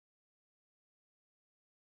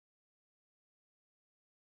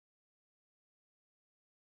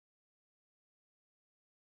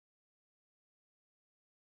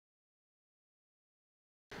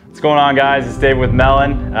What's going on, guys? It's Dave with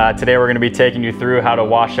Melin. Today we're going to be taking you through how to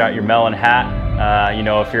wash out your Melin hat. You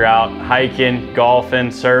know, if you're out hiking, golfing,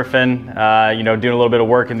 surfing, you know, doing a little bit of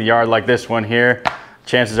work in the yard like this one here,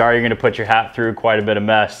 chances are you're going to put your hat through quite a bit of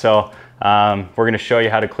mess. So we're going to show you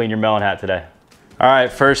how to clean your Melin hat today. All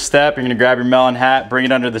right, first step, you're going to grab your Melin hat, bring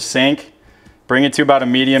it under the sink, bring it to about a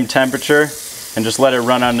medium temperature, and just let it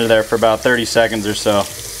run under there for about 30 seconds or so.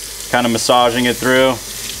 Kind of massaging it through.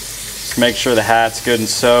 Just make sure the hat's good and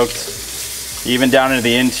soaked. Even down into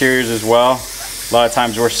the interiors as well. A lot of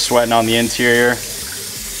times we're sweating on the interior.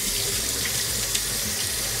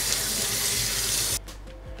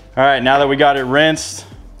 All right, now that we got it rinsed,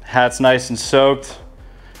 hat's nice and soaked,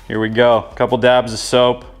 here we go. A couple dabs of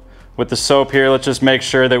soap. With the soap here, let's just make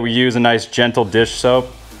sure that we use a nice gentle dish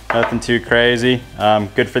soap. Nothing too crazy.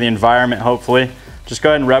 Good for the environment, hopefully. Just go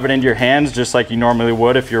ahead and rub it into your hands just like you normally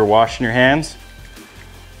would if you were washing your hands.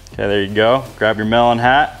 Okay, there you go. Grab your Melin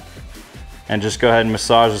hat and just go ahead and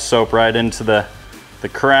massage the soap right into the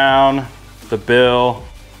crown, the bill,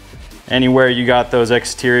 anywhere you got those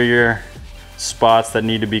exterior spots that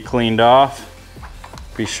need to be cleaned off.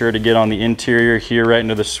 Be sure to get on the interior here right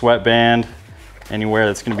into the sweatband, anywhere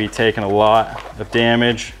that's going to be taking a lot of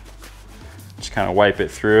damage. Just kind of wipe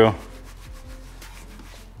it through.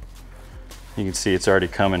 You can see it's already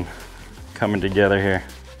coming together here.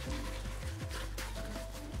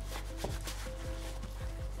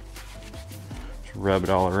 Just rub it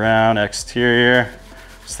all around, exterior.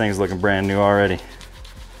 This thing's looking brand new already.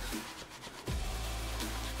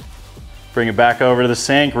 Bring it back over to the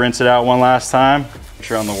sink, rinse it out one last time. Make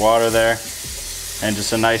sure on the water there. And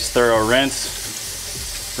just a nice thorough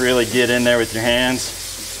rinse. Really get in there with your hands.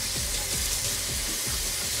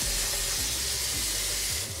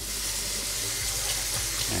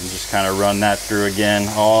 And just kind of run that through again,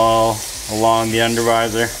 all along the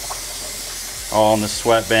undervisor, all in the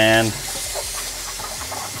sweatband.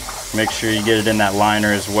 Make sure you get it in that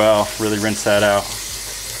liner as well. Really rinse that out.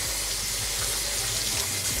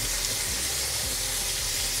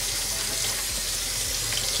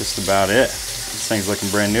 Just about it. This thing's looking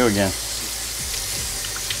brand new again.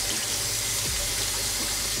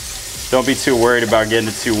 Don't be too worried about getting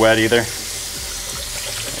it too wet either.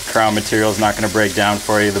 Crown material is not going to break down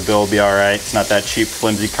for you. The bill will be all right. It's not that cheap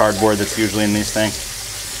flimsy cardboard that's usually in these things.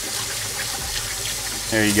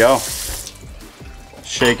 There you go.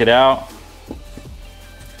 Shake it out.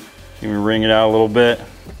 Even wring it out a little bit.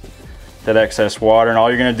 That excess water. And all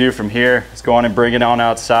you're going to do from here is go on and bring it on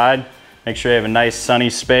outside. Make sure you have a nice sunny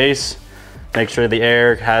space. Make sure the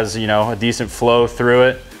air has, you know, a decent flow through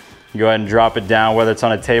it. You go ahead and drop it down, whether it's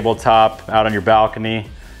on a tabletop, out on your balcony,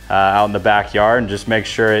 out in the backyard, and just make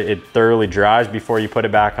sure it thoroughly dries before you put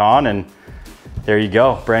it back on. And there you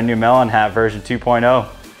go, brand new Melin hat version 2.0.